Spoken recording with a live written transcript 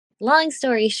Long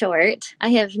story short, I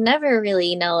have never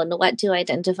really known what to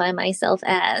identify myself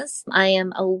as. I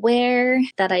am aware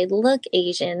that I look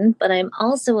Asian, but I'm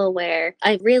also aware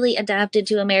I've really adapted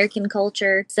to American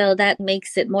culture, so that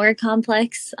makes it more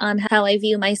complex on how I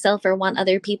view myself or want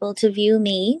other people to view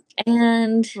me.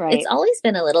 And it's Right. always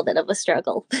been a little bit of a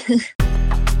struggle.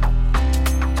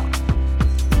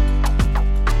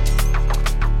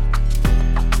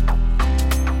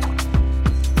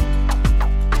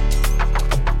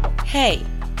 Hey,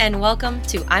 and welcome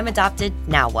to I'm Adopted,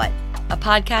 Now What? A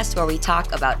podcast where we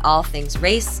talk about all things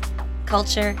race,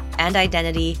 culture, and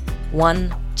identity,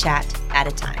 one chat at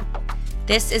a time.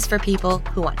 This is for people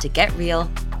who want to get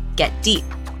real, get deep,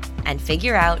 and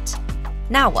figure out,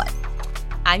 now what?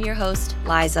 I'm your host,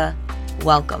 Liza.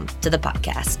 Welcome to the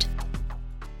podcast.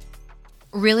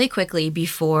 Really quickly,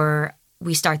 before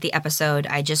we start the episode,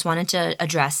 I just wanted to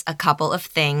address a couple of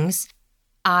things.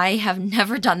 I have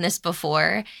never done this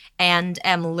before and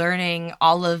am learning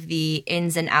all of the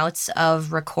ins and outs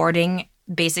of recording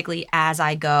basically as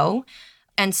I go.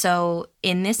 And so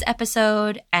in this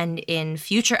episode and in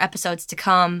future episodes to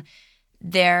come,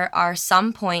 there are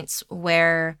some points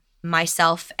where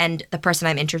myself and the person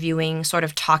I'm interviewing sort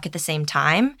of talk at the same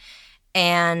time.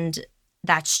 And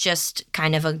that's just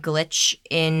kind of a glitch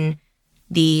in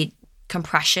the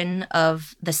compression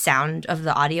of the sound of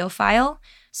the audio file.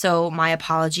 So my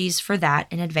apologies for that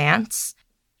in advance.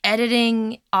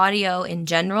 Editing audio in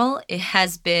general, it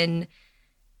has been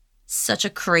such a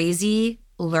crazy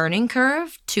learning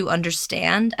curve to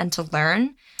understand and to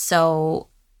learn. So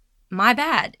my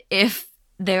bad if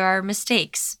there are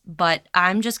mistakes, but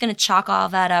I'm just going to chalk all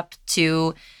that up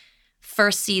to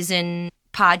first season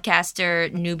podcaster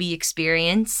newbie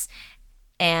experience.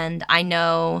 And I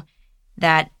know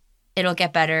that it'll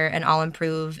get better and I'll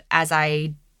improve as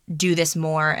I do this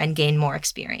more and gain more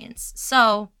experience.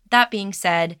 So that being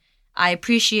said, I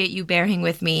appreciate you bearing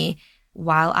with me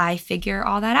while I figure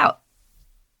all that out.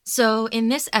 So in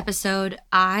this episode,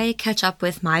 I catch up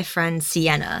with my friend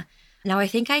Siena. Now, I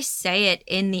think I say it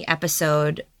in the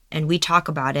episode and we talk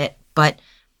about it, but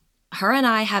her and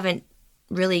I haven't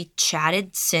really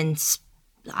chatted since,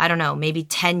 I don't know, maybe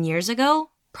 10 years ago,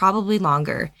 probably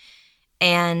longer.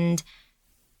 And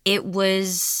it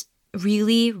was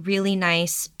really, really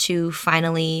nice to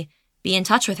finally be in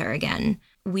touch with her again.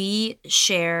 We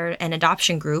shared an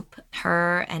adoption group.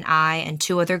 Her and I and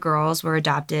two other girls were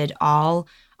adopted all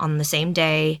on the same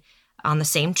day, on the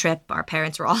same trip. Our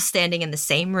parents were all standing in the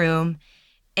same room.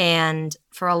 And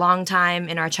for a long time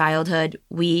in our childhood,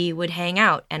 we would hang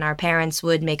out and our parents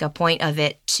would make a point of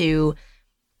it to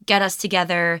get us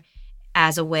together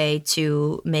as a way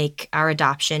to make our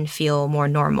adoption feel more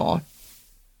normal.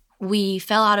 We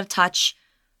fell out of touch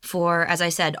for, as I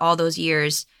said, all those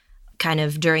years, kind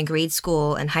of during grade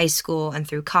school and high school and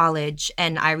through college.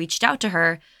 And I reached out to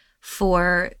her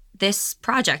for this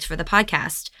project, for the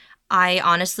podcast. I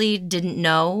honestly didn't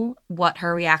know what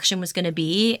her reaction was going to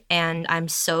be. And I'm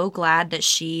so glad that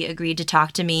she agreed to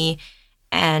talk to me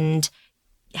and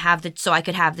so I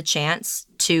could have the chance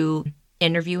to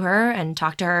interview her and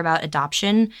talk to her about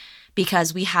adoption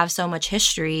because we have so much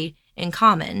history in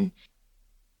common.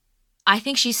 I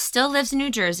think she still lives in New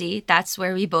Jersey. That's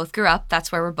where we both grew up.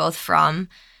 That's where we're both from.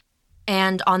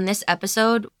 And on this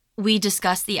episode, we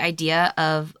discuss the idea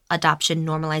of adoption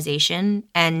normalization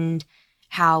and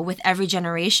how with every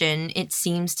generation, it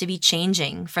seems to be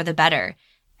changing for the better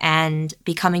and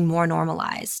becoming more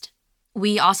normalized.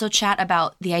 We also chat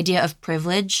about the idea of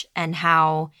privilege and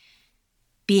how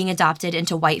being adopted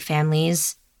into white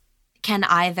families can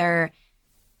either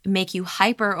make you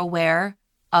hyper aware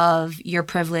of your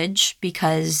privilege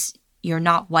because you're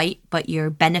not white, but you're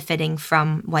benefiting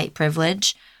from white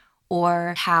privilege,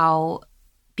 or how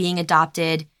being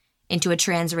adopted into a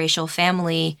transracial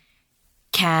family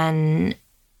can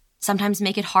sometimes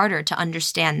make it harder to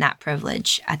understand that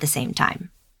privilege at the same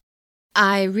time.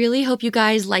 I really hope you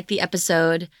guys like the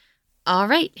episode. All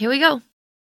right, here we go.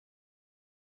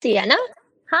 Siena?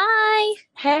 Hi.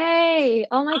 Hey,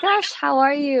 oh my gosh, how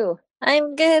are you?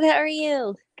 I'm good. How are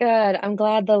you? Good. I'm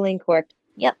glad the link worked.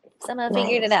 Yep. Somehow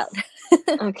figured it Nice.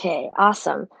 out. Okay,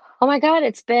 awesome. Oh my God,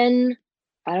 it's been,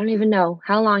 I don't even know.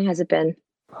 How long has it been?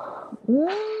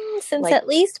 Since at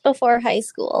least before high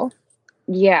school.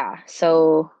 Yeah,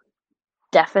 so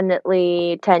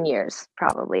definitely 10 years,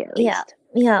 probably at least.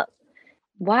 Yeah.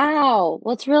 Wow.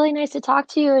 Well, it's really nice to talk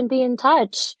to you and be in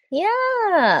touch.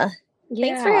 Yeah.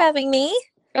 Thanks for having me.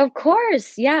 Of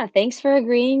course. Yeah. Thanks for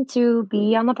agreeing to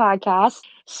be on the podcast.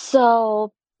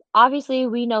 So obviously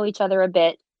we know each other a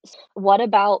bit. What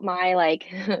about my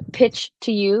pitch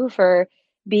to you for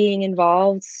being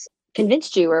involved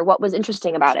convinced you, or what was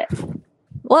interesting about it?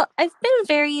 Well, I've been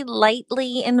very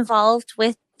lightly involved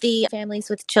with the families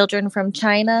with children from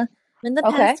China in the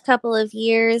Okay. past couple of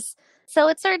years. So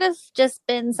it's sort of just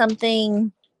been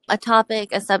something, a topic,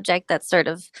 a subject that's sort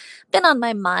of been on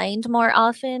my mind more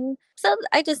often. So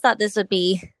I just thought this would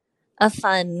be a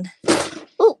fun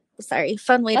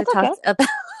way to That's talk okay.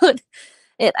 about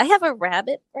it. I have a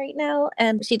rabbit right now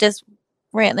and she just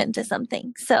ran into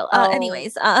something. So, Oh,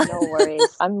 anyways, no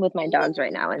worries. I'm with my dogs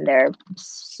right now and they're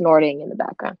snorting in the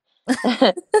background.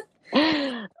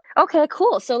 Okay,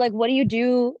 cool. So like what do you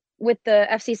do with the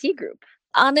FCC group?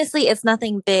 honestly, it's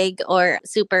nothing big or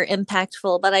super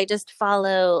impactful, but I just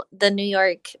follow the New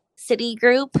York City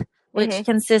group, which Mhm.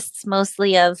 consists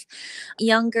mostly of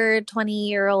younger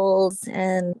 20-year-olds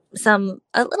and some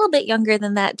a little bit younger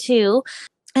than that too.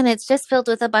 And it's just filled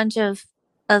with a bunch of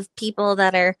people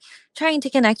that are trying to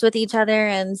connect with each other,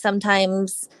 and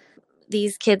sometimes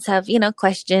these kids have,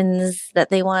 questions that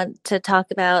they want to talk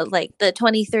about, like the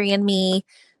 23andMe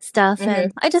stuff. Mhm.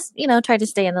 And I just, try to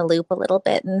stay in the loop a little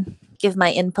bit and give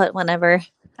my input whenever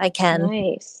I can.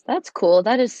 Nice. That's cool.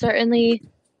 That is certainly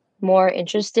more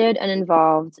interested and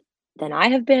involved than I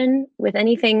have been with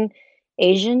anything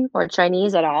Asian or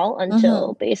Chinese at all Hmm.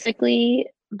 until basically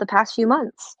the past few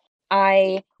months.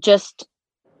 I just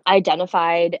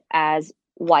identified as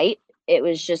white. It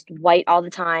was just white all the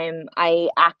time. I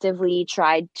actively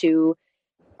tried to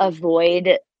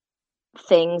avoid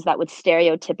things that would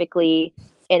stereotypically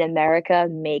in America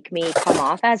make me come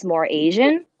off as more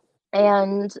Asian.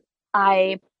 And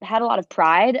I had a lot of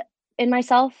pride in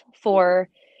myself for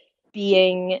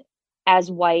being as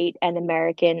white and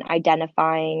American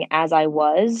identifying as I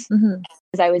was. Hmm.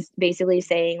 Because I was basically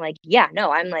saying, like, yeah,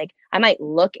 no, I'm like, I might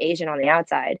look Asian on the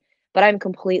outside, but I'm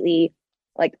completely,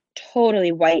 like,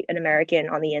 totally white and American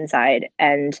on the inside.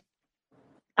 And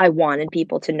I wanted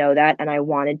people to know that. And I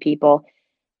wanted people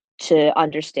to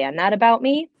understand that about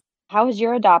me. How has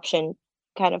your adoption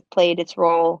kind of played its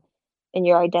role in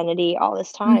your identity all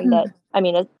this time? That, Hmm. I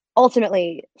mean,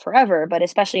 ultimately forever, but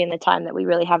especially in the time that we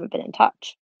really haven't been in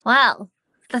touch. Wow,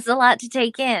 that's a lot to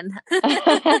take in.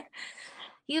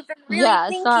 You've been really Yeah,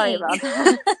 sorry thinking. about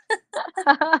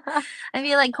that. I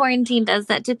feel like quarantine does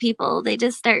that to people. They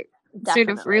just start sort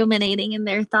of Definitely. ruminating in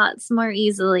their thoughts more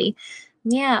easily.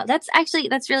 Yeah, that's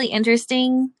really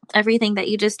interesting, everything that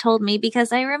you just told me,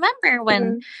 because I remember when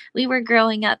Mhm. we were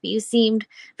growing up, you seemed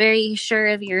very sure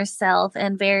of yourself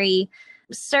and very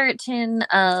certain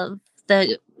of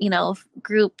the,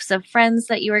 groups of friends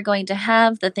that you were going to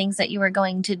have, the things that you were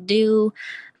going to do.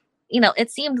 It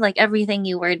seemed like everything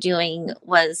you were doing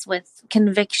was with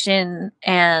conviction,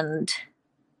 and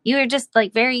you were just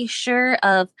like very sure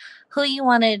of who you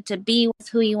wanted to be with,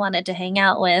 who you wanted to hang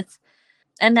out with.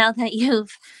 And now that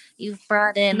you've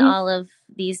brought in Mhm. all of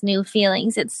these new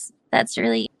feelings, that's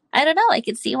really, I don't know, I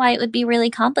could see why it would be really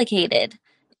complicated.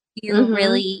 You Mhm.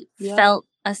 really Yep. felt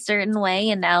a certain way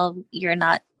and now you're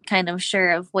not kind of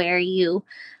sure of where you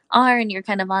are, and you're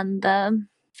kind of on the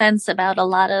fence about a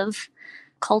lot of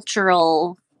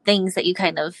cultural things that you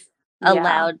kind of Yeah.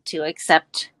 allowed to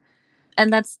accept.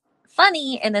 And that's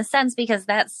funny in a sense because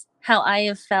that's how I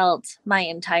have felt my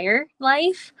entire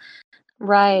life.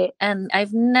 Right. And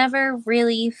I've never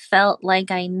really felt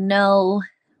like I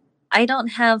don't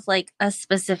have like a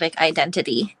specific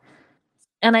identity.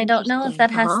 And I don't know if Interesting.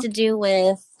 that has Uh-huh. to do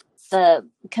with the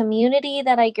community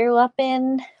that I grew up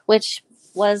in, which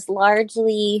was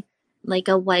largely like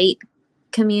a white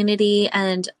community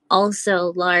and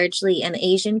also largely an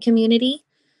Asian community.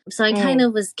 So I kind Mm.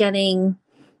 of was getting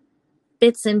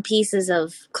bits and pieces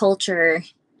of culture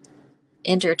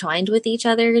intertwined with each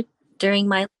other during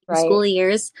my Right. school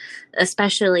years,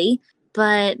 especially.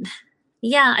 But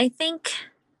yeah, I think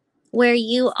where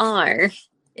you are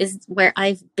is where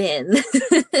I've been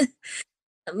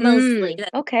mostly.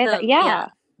 Okay. That, So, yeah. yeah.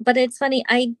 But it's funny,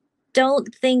 I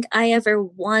don't think I ever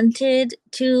wanted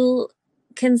to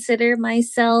consider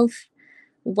myself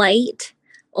white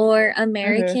or Mhm.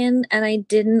 American, and I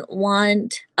didn't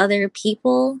want other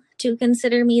people to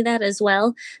consider me that as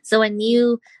well. So when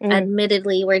you Mm.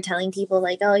 admittedly were telling people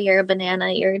like, "Oh, you're a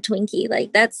banana, you're a Twinkie,"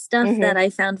 like that's stuff Mhm. that I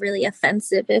found really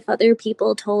offensive if other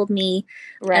people told me.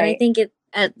 And I Right. think it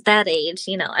at that age,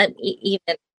 even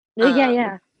Yeah, um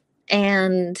yeah.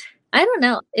 and I don't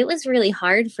know, it was really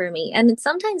hard for me. And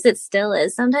sometimes it still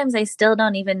is. Sometimes I still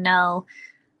don't even know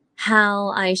how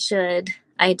I should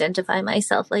identify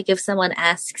myself. Like if someone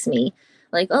asks me,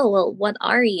 like, "Oh, well, what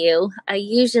are you?" I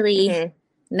usually, Mhm.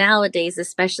 nowadays,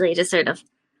 especially, just sort of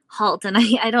halt and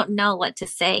I don't know what to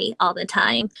say all the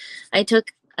time. I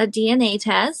took a DNA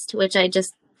test, which I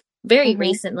just very Mhm.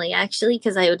 recently, actually,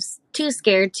 because I was too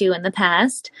scared to in the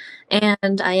past.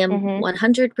 And I am Mhm.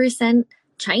 100%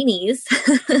 Chinese.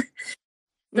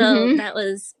 So Mhm. that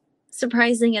was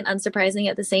surprising and unsurprising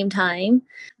at the same time.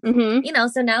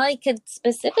 Mhm. So now I could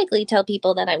specifically tell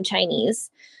people that I'm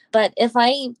Chinese. But if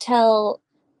I tell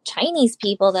Chinese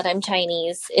people that I'm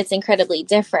Chinese, it's incredibly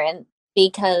different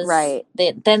because Right.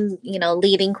 then,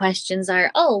 leading questions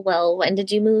are, oh, well, when did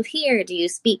you move here? Do you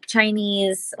speak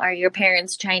Chinese? Are your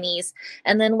parents Chinese?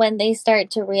 And then when they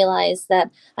start to realize that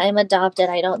I'm adopted,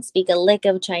 I don't speak a lick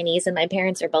of Chinese, and my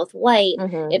parents are both white,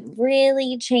 Mhm. it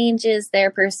really changes their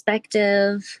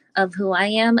perspective of who I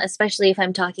am, especially if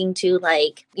I'm talking to,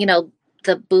 like,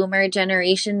 the boomer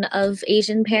generation of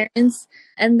Asian parents.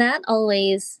 And that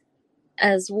always,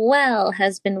 as well,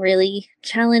 has been really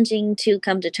challenging to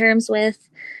come to terms with,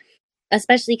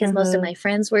 especially because most of Mhm. my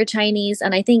friends were Chinese.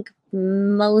 And I think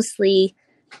mostly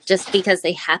just because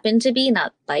they happen to be,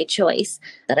 not by choice,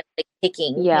 that I'm like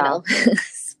picking, Yeah.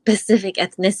 specific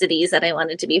ethnicities that I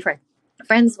wanted to be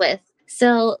friends with.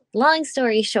 So, long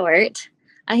story short,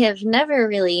 I have never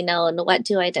really known what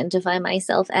to identify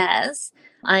myself as.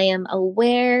 I am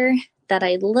aware that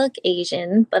I look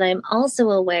Asian, but I'm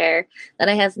also aware that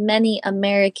I have many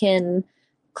American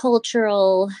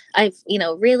I've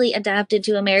really adapted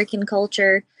to American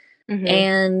culture. Mhm.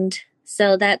 And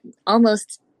so that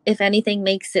almost, if anything,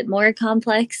 makes it more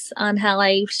complex on how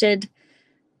I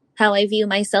view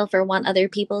myself or want other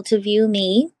people to view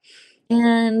me.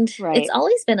 And it's Right.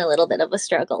 always been a little bit of a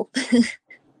struggle.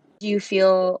 Do you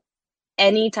feel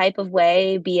any type of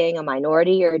way being a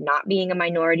minority or not being a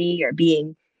minority or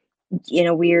being in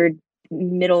a weird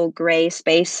middle gray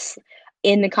space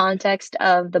in the context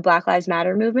of the Black Lives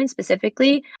Matter movement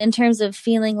specifically? In terms of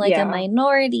feeling like a Yeah.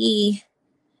 minority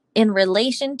in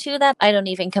relation to that, I don't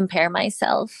even compare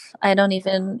myself. I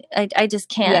just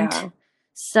can't. Yeah.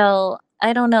 So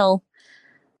I don't know.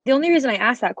 The only reason I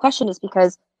asked that question is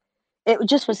because it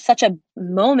just was such a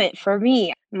moment for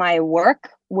me. My work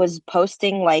was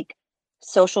posting like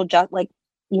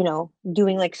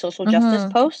doing like social justice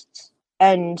Mm-hmm. posts.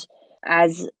 And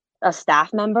as a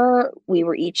staff member, we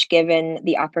were each given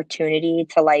the opportunity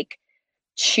to like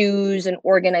choose an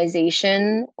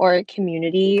organization or a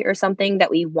community or something that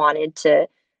we wanted to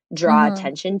draw Mm-hmm.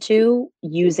 attention to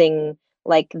using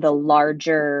like the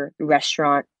larger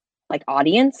restaurant like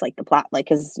audience, like the plot, like,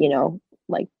 because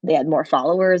like they had more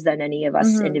followers than any of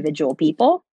us Mm-hmm. individual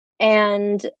people.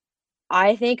 And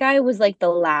I think I was like the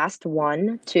last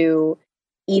one to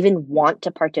even want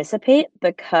to participate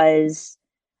because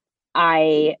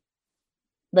I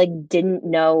like didn't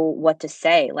know what to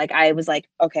say. Like I was like,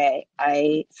 okay,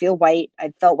 I feel white.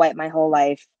 I felt white my whole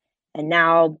life. And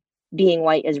now being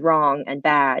white is wrong and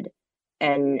bad.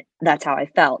 And that's how I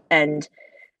felt. And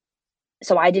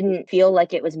so I didn't feel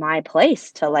like it was my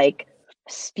place to like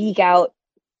speak out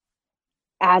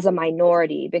as a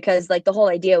minority because like the whole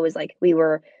idea was like we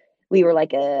were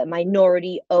like a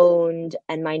minority owned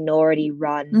and minority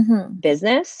run Mm-hmm.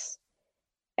 business,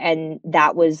 and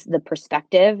that was the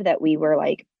perspective that we were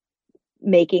like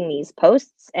making these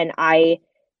posts, and I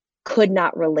could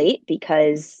not relate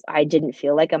because I didn't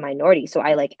feel like a minority. So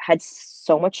I like had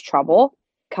so much trouble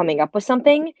coming up with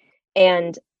something,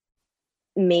 and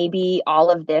maybe all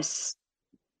of this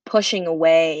pushing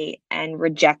away and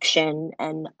rejection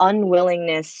and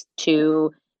unwillingness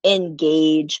to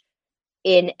engage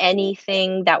in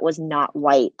anything that was not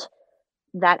white,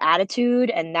 that attitude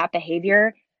and that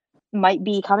behavior might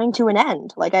be coming to an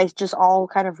end. Like I just all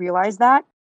kind of realized that.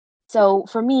 So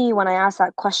for me, when I ask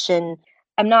that question,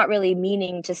 I'm not really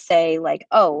meaning to say, like,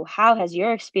 oh, how has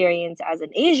your experience as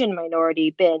an Asian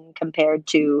minority been compared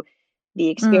to the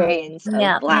Mm. experience of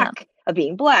Yeah, yeah.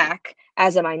 being black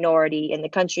as a minority in the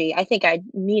country. I think I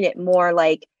mean it more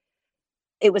like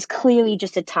it was clearly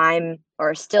just a time,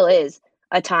 or still is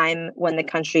a time, when the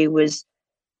country was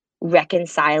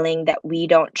reconciling that we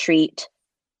don't treat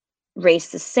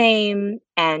race the same,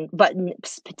 and but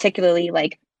particularly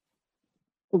like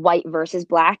white versus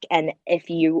black. And if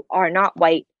you are not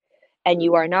white and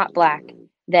you are not black,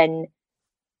 then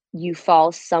you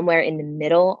fall somewhere in the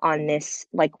middle on this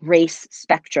like race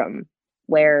spectrum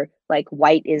where like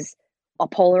white is a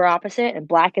polar opposite and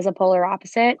black is a polar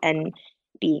opposite, and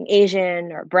being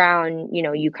Asian or brown,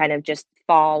 you kind of just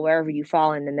fall wherever you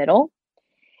fall in the middle.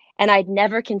 And I'd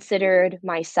never considered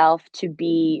myself to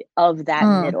be of that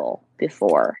Mm. middle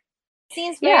before.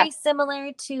 Seems Yeah. very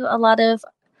similar to a lot of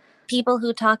people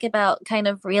who talk about kind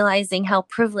of realizing how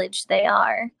privileged they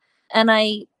are. And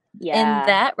in Yeah.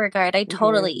 that regard, I Mhm.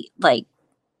 totally like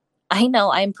I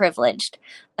know I'm privileged.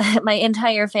 My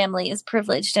entire family is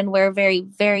privileged, and we're very,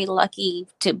 very lucky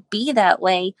to be that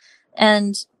way.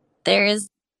 And there is,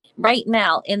 right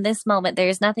now, in this moment, there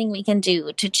is nothing we can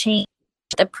do to change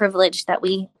the privilege that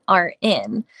we are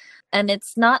in. And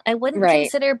it's not, I wouldn't Right.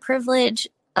 consider privilege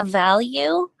a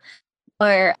value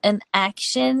or an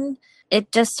action.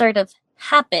 It just sort of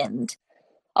happened.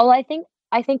 Oh, I think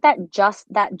that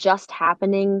just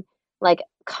happening like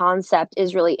concept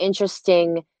is really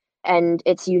interesting, and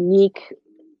it's unique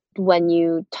when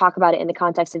you talk about it in the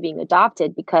context of being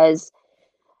adopted, because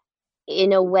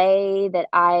in a way that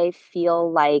I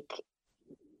feel like,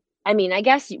 I mean, I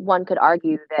guess one could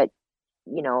argue that,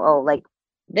 oh, like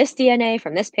this DNA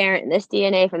from this parent and this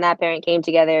DNA from that parent came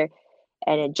together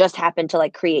and it just happened to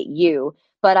like create you.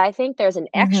 But I think there's an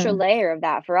extra Mm-hmm. layer of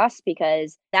that for us,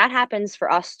 because that happens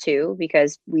for us too,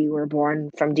 because we were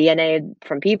born from DNA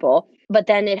from people. But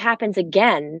then it happens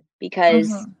again because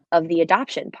Mm-hmm. of the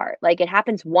adoption part. Like it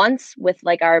happens once with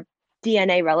like our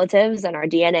DNA relatives and our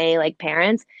DNA like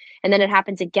parents. And then it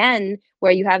happens again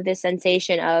where you have this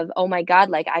sensation of, oh my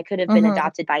God, like I could have been Mm-hmm.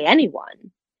 adopted by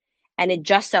anyone. And it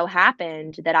just so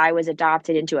happened that I was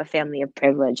adopted into a family of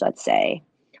privilege, let's say.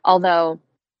 Although,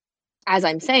 as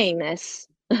I'm saying this,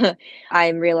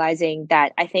 I'm realizing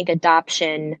that I think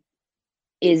adoption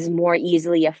is more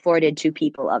easily afforded to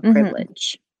people of Mm-hmm.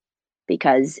 privilege,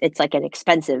 because it's like an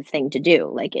expensive thing to do.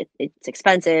 Like it's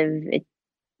expensive, it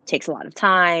takes a lot of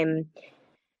time.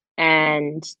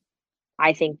 And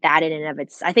I think that in and of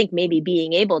its, I think maybe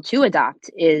being able to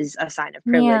adopt is a sign of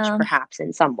privilege, Yeah. perhaps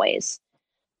in some ways,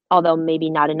 although maybe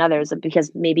not in others,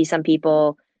 because maybe some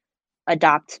people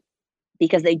adopt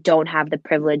because they don't have the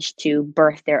privilege to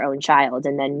birth their own child.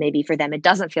 And then maybe for them, it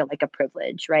doesn't feel like a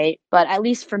privilege, right? But at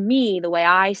least for me, the way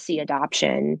I see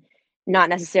adoption, not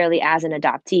necessarily as an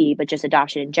adoptee, but just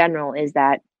adoption in general, is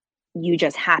that you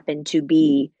just happen to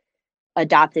be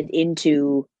adopted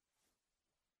into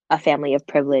a family of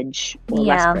privilege or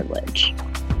less Yeah. privilege.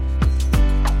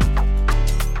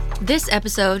 This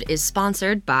episode is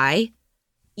sponsored by,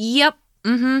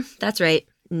 that's right,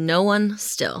 no one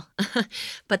still.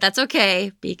 But that's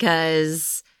okay,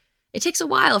 because it takes a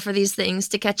while for these things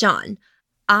to catch on.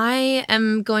 I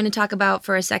am going to talk about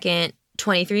for a second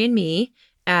 23andMe,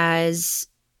 as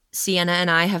Siena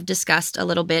and I have discussed a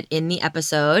little bit in the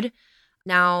episode.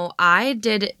 Now, I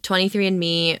did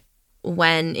 23andMe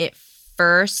when it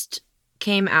first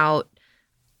came out,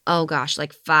 oh gosh,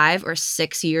 like 5 or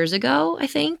 6 years ago, I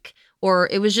think. Or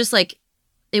it was just like,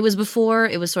 it was before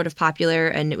it was sort of popular,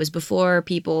 and it was before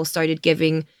people started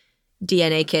giving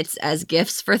DNA kits as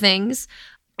gifts for things.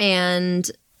 And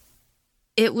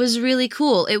it was really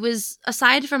cool. It was,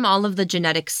 aside from all of the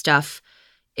genetic stuff,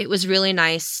 it was really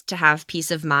nice to have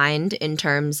peace of mind in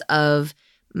terms of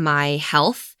my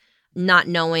health, not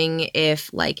knowing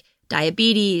if like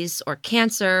diabetes or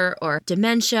cancer or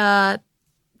dementia,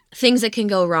 things that can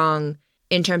go wrong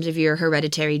in terms of your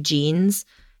hereditary genes.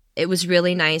 It was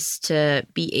really nice to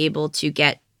be able to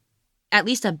get at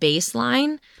least a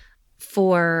baseline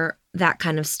for that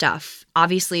kind of stuff.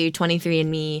 Obviously,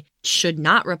 23andMe should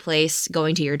not replace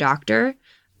going to your doctor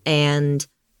and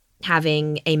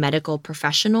having a medical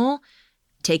professional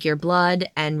take your blood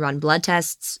and run blood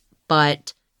tests,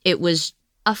 but it was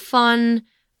a fun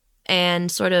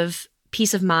and sort of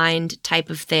peace of mind type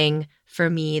of thing for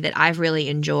me that I've really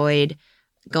enjoyed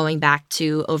going back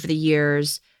to over the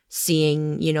years,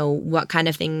 seeing, what kind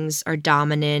of things are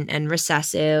dominant and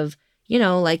recessive,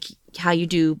 like how you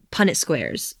do Punnett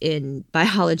squares in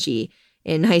biology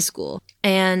in high school.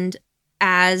 And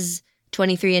as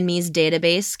 23andMe's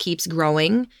database keeps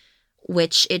growing,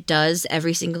 which it does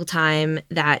every single time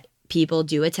that people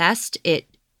do a test, it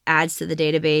adds to the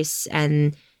database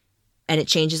and it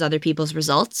changes other people's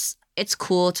results. It's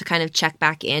cool to kind of check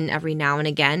back in every now and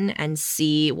again and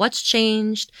see what's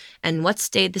changed and what's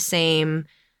stayed the same.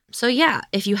 So yeah,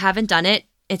 if you haven't done it,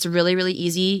 it's really, really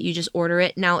easy. You just order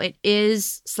it. Now, it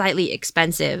is slightly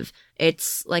expensive.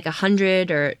 It's like $100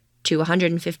 or to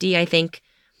 $150, I think,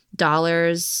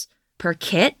 dollars per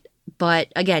kit.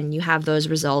 But again, you have those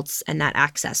results and that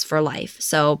access for life.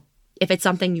 So if it's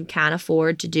something you can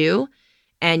afford to do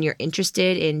and you're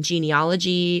interested in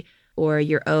genealogy or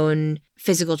your own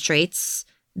physical traits,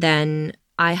 then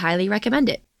I highly recommend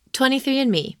it.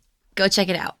 23andMe. Go check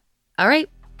it out. All right,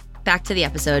 back to the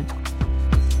episode.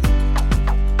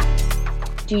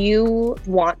 Do you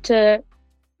want to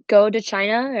go to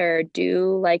China or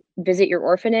do like visit your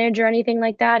orphanage or anything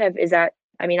like that? Is that,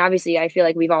 I mean, obviously, I feel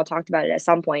like we've all talked about it at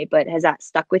some point, but has that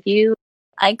stuck with you?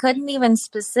 I couldn't even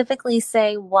specifically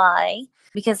say why,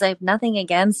 because I have nothing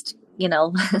against, the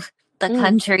Mm,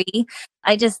 country.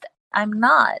 I just, I'm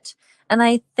not. And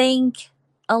I think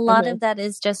a lot Mm-hmm. of that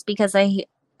is just because I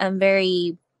am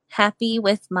very happy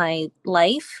with my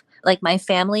life, like my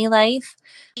family life.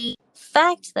 The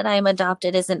fact that I'm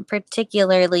adopted isn't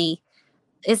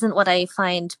what I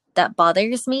find that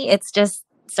bothers me. It's just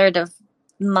sort of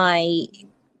my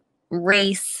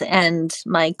race and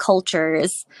my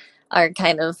cultures are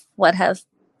kind of what have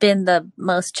been the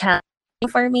most challenging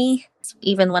for me.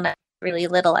 Even when I was really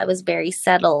little, I was very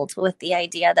settled with the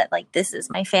idea that, like, this is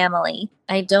my family.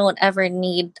 I don't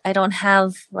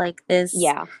have like this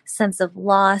Yeah. sense of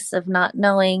loss of not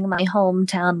knowing my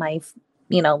hometown,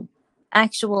 you know,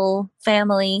 actual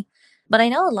family. But I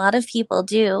know a lot of people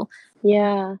do.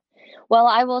 Yeah. Well,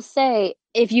 I will say,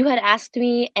 if you had asked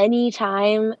me any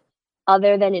time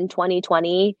other than in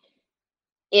 2020,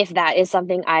 if that is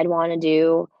something I'd want to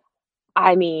do,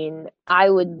 I mean, I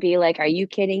would be like, "Are you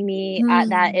kidding me?"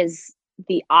 That Hmm. is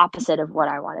the opposite of what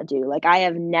I want to do. Like,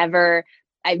 I've never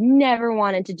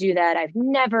wanted to do that. I've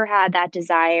never had that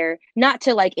desire. Not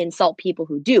to like insult people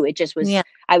who do. It just was, Yeah.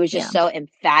 I was Yeah. just so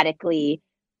emphatically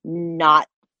not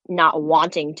not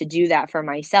wanting to do that for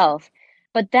myself.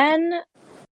 But then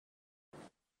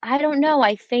I don't know.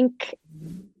 I think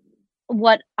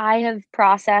what I have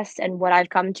processed and what I've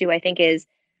come to, I think, is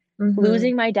Hmm.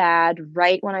 losing my dad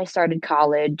right when I started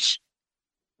college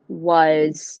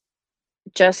was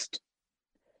just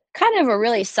kind of a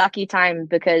really sucky time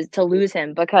because to lose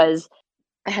him because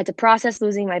I had to process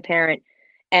losing my parent.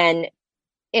 And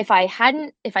if I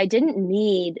didn't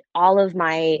need all of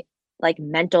my like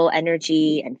mental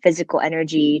energy and physical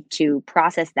energy to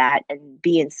process that and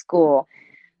be in school,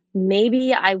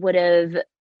 maybe I would have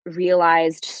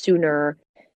realized sooner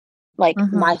like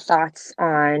Hmm. my thoughts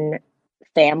on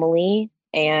family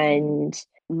and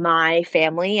my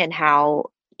family and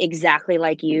how exactly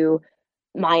like you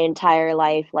my entire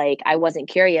life like I wasn't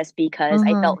curious because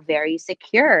I Hmm. felt very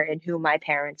secure in who my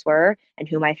parents were and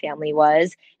who my family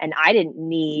was and I didn't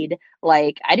need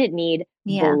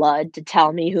Yeah. blood to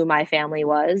tell me who my family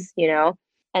was, you know?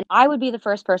 And I would be the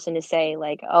first person to say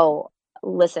like, "Oh,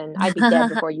 listen, I'd be dead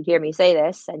before you hear me say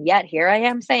this." And yet here I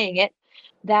am saying it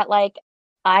that like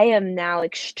I am now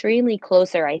extremely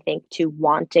closer I think to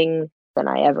wanting than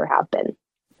I ever have been.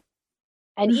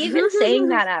 And even saying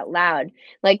that out loud,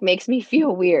 like, makes me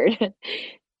feel weird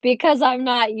because I'm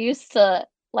not used to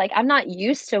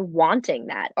wanting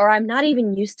that, or I'm not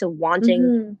even used to wanting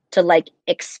Hmm. to, like,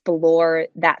 explore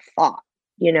that thought,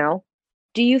 you know?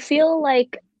 Do you feel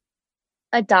like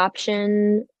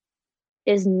adoption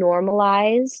is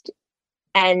normalized?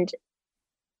 And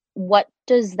what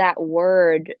does that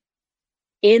word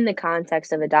in the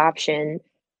context of adoption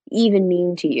even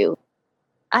mean to you?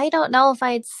 I don't know if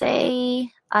I'd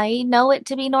say I know it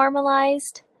to be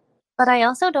normalized, but I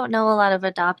also don't know a lot of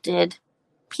adopted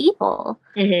people.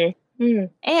 Mhm. Mm.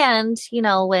 And,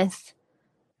 with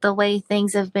the way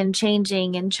things have been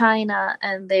changing in China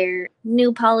and their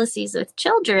new policies with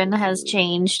children has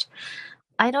changed,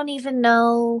 I don't even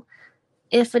know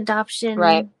if Right.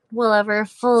 adoption will ever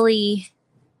fully,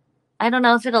 I don't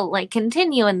know if it'll like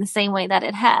continue in the same way that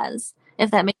it has,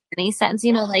 if that makes any sense.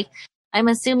 Like, I'm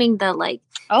assuming the like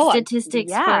Oh,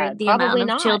 statistics for yeah, the amount probably of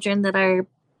not. children that are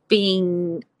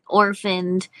being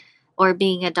orphaned or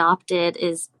being adopted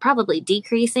is probably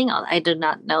decreasing. I do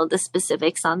not know the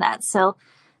specifics on that, so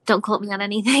don't quote me on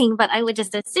anything, but I would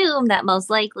just assume that most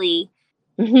likely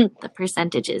the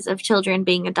percentages of children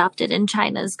being adopted in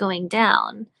China is going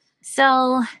down.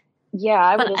 So, Yeah,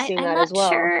 I but would assume I'm that as not well.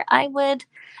 sure I would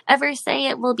ever say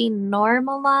it will be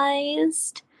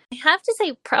normalized. I have to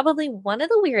say, probably one of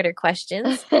the weirder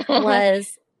questions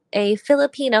was a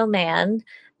Filipino man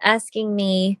asking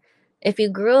me, if you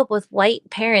grew up with white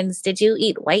parents, did you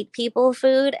eat white people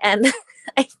food? And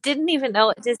I didn't even know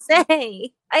what to say.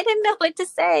 I didn't know what to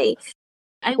say.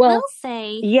 I will Well,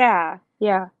 say yeah,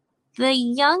 yeah. the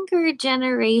younger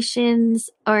generations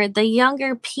or the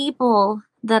younger people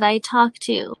that I talk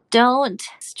to don't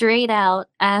straight out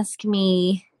ask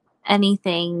me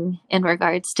anything in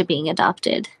regards to being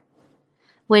adopted,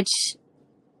 which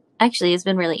actually has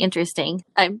been really interesting.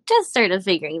 I'm just sort of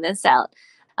figuring this out.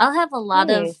 I'll have a lot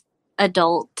Mm,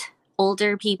 of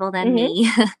older people than mhm, me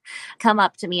come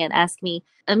up to me and ask me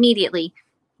immediately,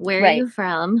 where are right. you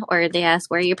from? Or they ask,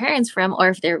 where are your parents from? Or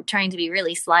if they're trying to be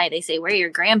really sly, they say, where are your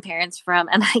grandparents from?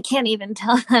 And I can't even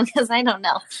tell them because I don't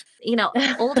know.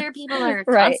 Older people are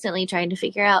Right. constantly trying to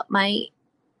figure out my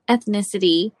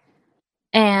ethnicity.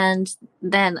 And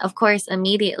then, of course,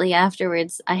 immediately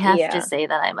afterwards, I have to Yeah, say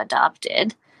that I'm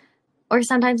adopted, or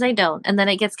sometimes I don't. And then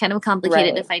it gets kind of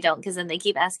complicated right. if I don't, because then they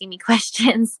keep asking me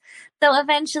questions. So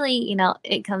eventually,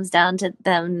 it comes down to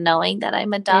them knowing that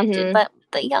I'm adopted. Mhm. But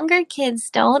the younger kids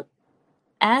don't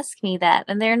ask me that,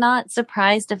 and they're not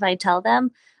surprised if I tell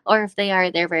them, or if they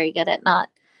are, they're very good at not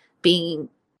being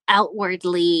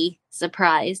outwardly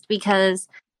surprised, because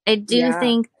I do Yeah.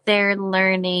 think they're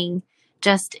learning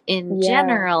just in Yeah.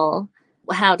 general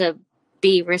how to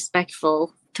be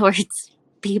respectful towards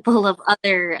people of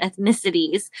other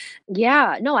ethnicities.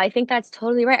 Yeah. No, I think that's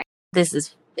totally right. This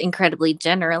is incredibly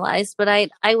generalized, but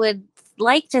I would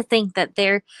like to think that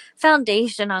their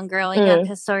foundation on growing up Mm.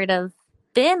 has sort of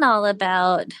been all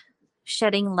about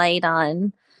shedding light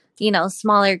on,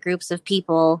 smaller groups of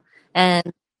people,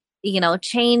 and,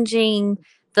 changing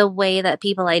the way that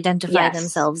people identify Yes.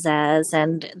 themselves as.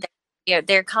 And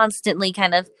they're constantly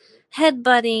kind of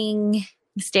headbutting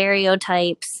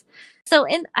stereotypes. So,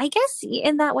 I guess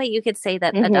in that way, you could say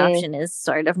that Mm-hmm. adoption is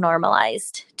sort of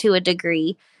normalized to a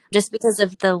degree, just because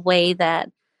of the way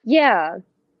that Yeah.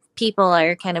 people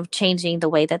are kind of changing the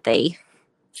way that they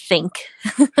think.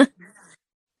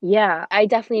 Yeah, I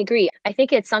definitely agree. I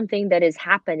think it's something that is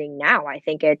happening now. I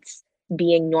think it's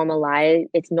being normalized.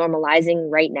 It's normalizing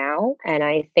right now. And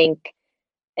I think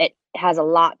it has a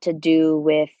lot to do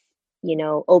with,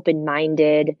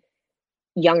 open-minded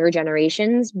younger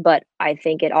generations. But I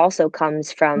think it also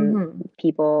comes from Hmm.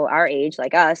 people our age,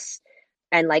 like us,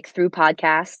 and like through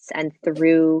podcasts and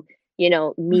through,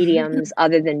 mediums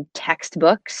other than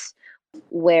textbooks,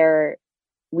 where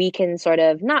we can sort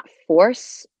of not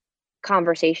force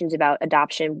conversations about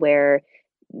adoption where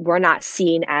we're not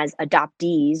seen as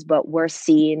adoptees, but we're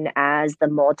seen as the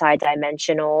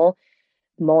multi-dimensional,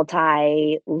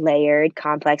 multi-layered,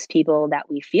 complex people that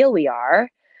we feel we are.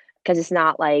 Because it's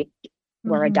not like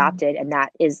we're Hmm. adopted and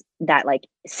that like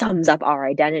sums up our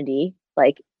identity,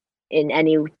 like in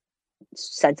any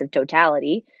sense of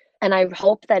totality. And I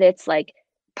hope that it's like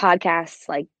podcasts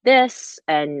like this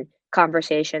and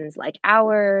conversations like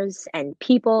ours and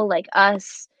people like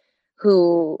us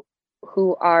who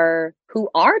who are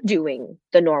doing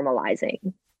the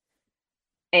normalizing.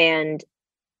 And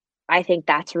I think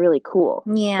that's really cool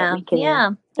that Yeah, we can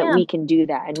yeah, that yeah. we can do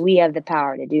that and we have the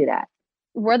power to do that.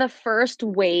 We're the first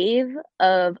wave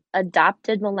of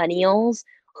adopted millennials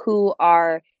who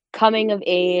are coming of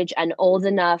age and old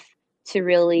enough to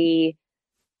really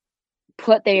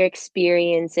put their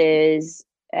experiences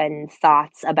and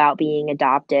thoughts about being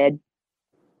adopted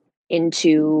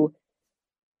into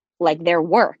like their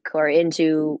work or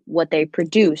into what they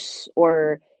produce,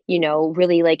 or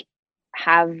really like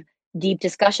have deep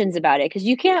discussions about it, because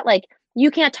you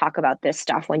can't talk about this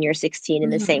stuff when you're 16 in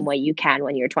the same Hmm. way you can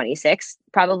when you're 26,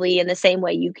 probably in the same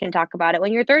way you can talk about it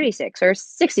when you're 36 or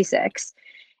 66.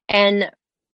 And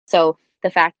so the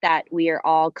fact that we are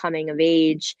all coming of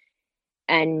age,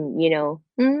 and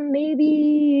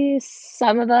maybe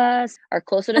some of us are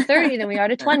closer to 30 than we are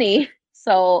to 20.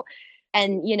 So,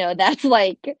 and that's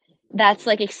like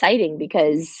exciting,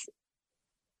 because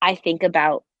I think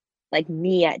about like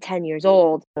me at 10 years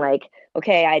old, like,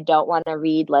 okay, I don't want to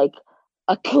read like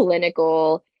a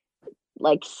clinical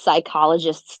like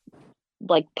psychologist's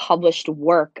like published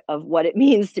work of what it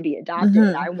means to be adopted.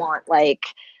 Hmm.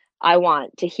 I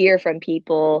want to hear from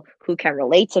people who can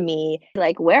relate to me.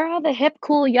 Like, where are the hip,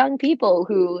 cool young people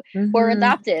who were Hmm.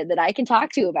 adopted that I can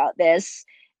talk to about this?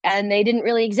 And they didn't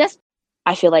really exist.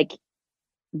 I feel like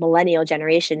millennial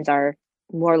generations are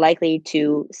more likely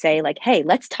to say like, "Hey,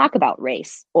 let's talk about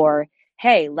race," or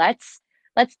 "Hey, let's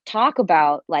talk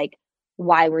about like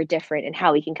why we're different and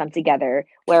how we can come together."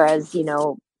 Whereas,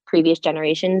 previous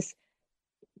generations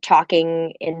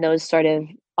talking in those sort of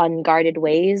unguarded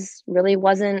ways really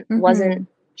wasn't Hmm.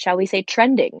 shall we say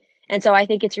trending. And so I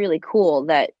think it's really cool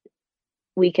that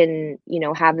we can,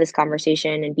 have this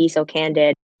conversation and be so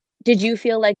candid. Did you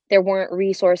feel like there weren't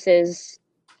resources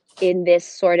in this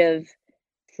sort of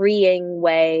freeing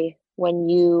way when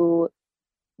you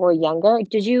were younger?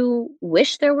 Did you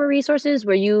wish there were resources?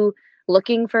 Were you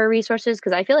looking for resources?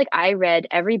 Because I feel like I read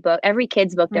every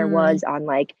kid's book there Mm. was on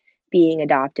like being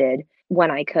adopted when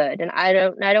I could. And I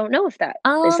don't know if that is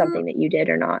Um, something that you did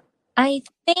or not, I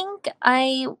think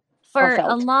or for a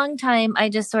felt. long time, I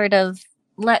just sort of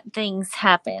let things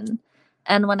happen.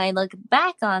 And when I look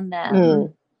back on them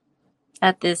Mm,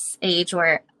 at this age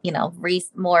where,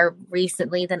 more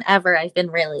recently than ever, I've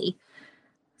been really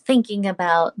thinking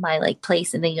about my like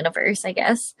place in the universe, I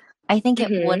guess. I think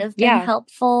it would have been yeah.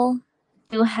 helpful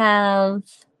to have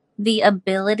the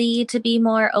ability to be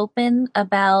more open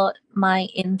about my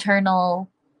internal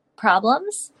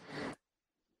problems,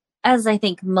 as I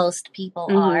think most people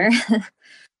Hmm. are.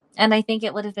 And I think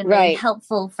it would have been really Right.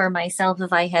 helpful for myself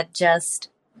if I had just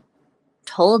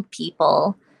told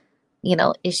people,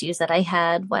 issues that I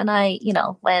had when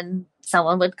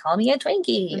someone would call me a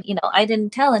Twinkie. I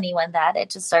didn't tell anyone that.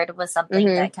 It just sort of was something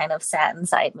Mm-hmm. that kind of sat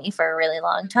inside me for a really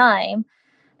long time.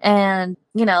 And,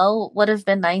 would have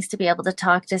been nice to be able to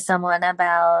talk to someone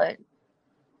about,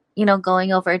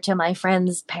 going over to my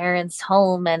friend's parents'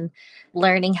 home and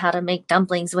learning how to make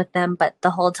dumplings with them. But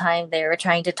the whole time they were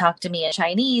trying to talk to me in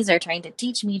Chinese or trying to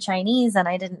teach me Chinese, and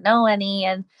I didn't know any.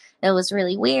 And it was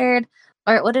really weird.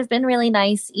 Or it would have been really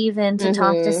nice even to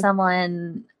talk to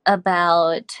someone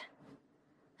about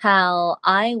how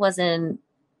I wasn't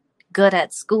good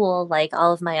at school like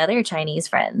all of my other Chinese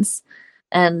friends,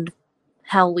 and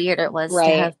how weird it was to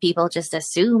Right. have people just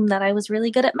assume that I was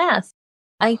really good at math.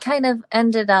 I kind of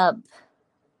ended up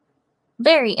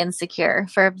very insecure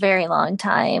for a very long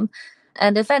time.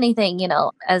 And if anything,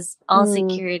 as all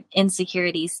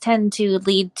insecurities tend to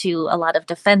lead to a lot of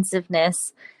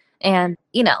defensiveness. And,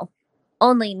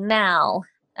 only now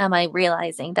am I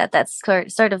realizing that that's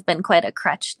sort of been quite a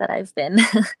crutch that I've been,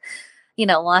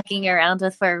 walking around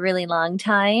with for a really long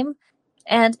time.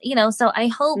 And, so I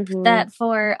hope that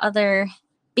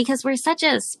because we're such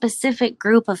a specific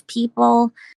group of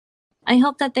people, I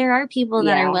hope that there are people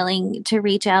that are willing to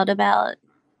reach out about,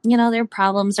 their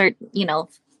problems, or,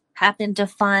 happen to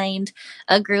find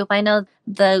a group. I know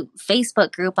the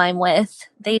Facebook group I'm with,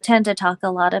 they tend to talk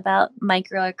a lot about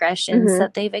microaggressions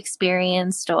that they've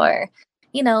experienced, or,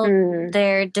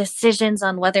 their decisions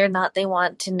on whether or not they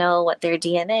want to know what their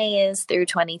DNA is through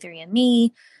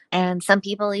 23andMe. And some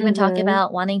people even talk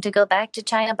about wanting to go back to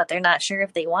China, but they're not sure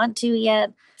if they want to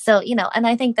yet. So, and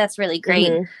I think that's really great.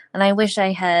 And I wish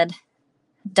I had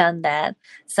done that.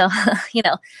 So,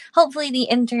 hopefully the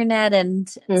internet and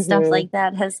stuff like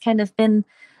that has kind of been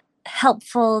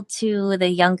helpful to the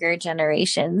younger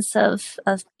generations of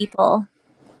people.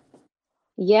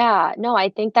 Yeah, no, I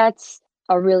think that's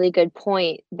a really good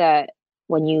point, that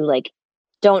when you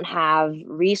don't have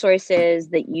resources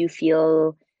that you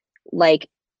feel like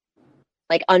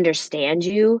understand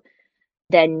you,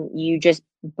 then you just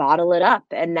bottle it up,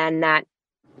 and then that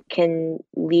can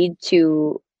lead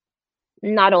to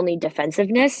not only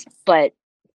defensiveness, but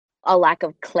a lack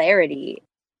of clarity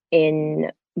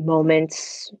in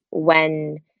moments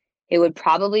when it would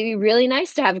probably be really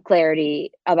nice to have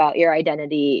clarity about your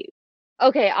identity.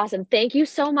 Okay, awesome. Thank you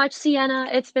so much, Sienna.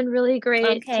 It's been really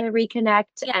great to reconnect.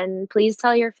 Yeah. And please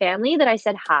tell your family that I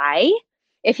said hi,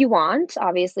 if you want,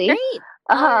 obviously. Great.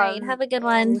 All right. Have a good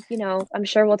one. I'm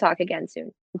sure we'll talk again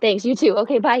soon. Thanks, you too.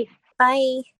 Okay, bye.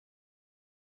 Bye.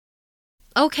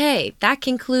 Okay, that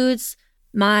concludes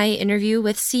my interview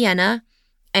with Sienna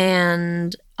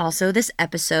and also this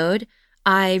episode.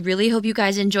 I really hope you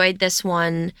guys enjoyed this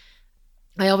one.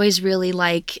 I always really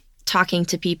like talking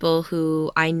to people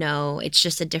who I know. It's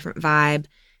just a different vibe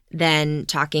than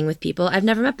talking with people I've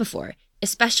never met before,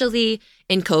 especially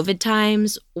in COVID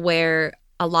times where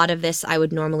a lot of this I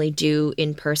would normally do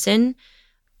in person.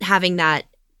 Having that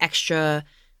extra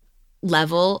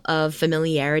level of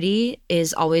familiarity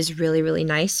is always really, really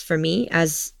nice for me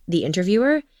as the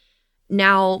interviewer.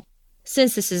 Now,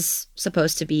 since this is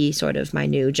supposed to be sort of my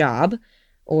new job,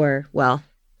 or, well,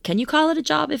 can you call it a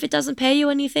job if it doesn't pay you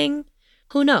anything?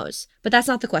 Who knows? But that's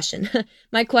not the question.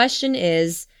 My question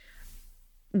is,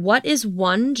 what is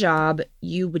one job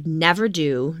you would never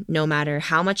do, no matter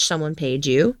how much someone paid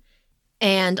you?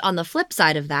 And on the flip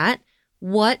side of that,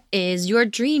 what is your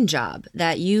dream job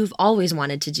that you've always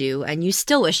wanted to do and you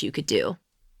still wish you could do?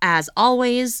 As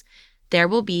always, there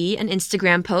will be an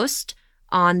Instagram post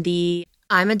on the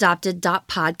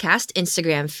I'mAdopted.podcast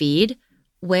Instagram feed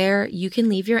where you can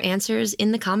leave your answers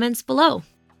in the comments below.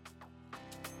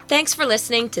 Thanks for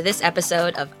listening to this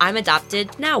episode of I'm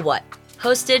Adopted, Now What?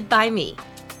 Hosted by me,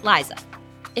 Liza.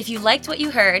 If you liked what you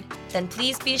heard, then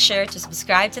please be sure to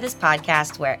subscribe to this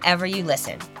podcast wherever you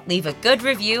listen. Leave a good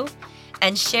review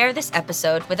and share this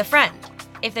episode with a friend.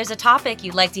 If there's a topic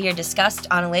you'd like to hear discussed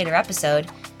on a later episode,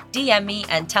 DM me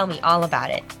and tell me all about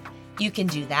it. You can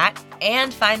do that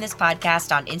and find this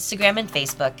podcast on Instagram and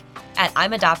Facebook at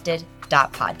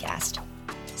I'mAdopted.podcast.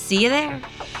 See you there.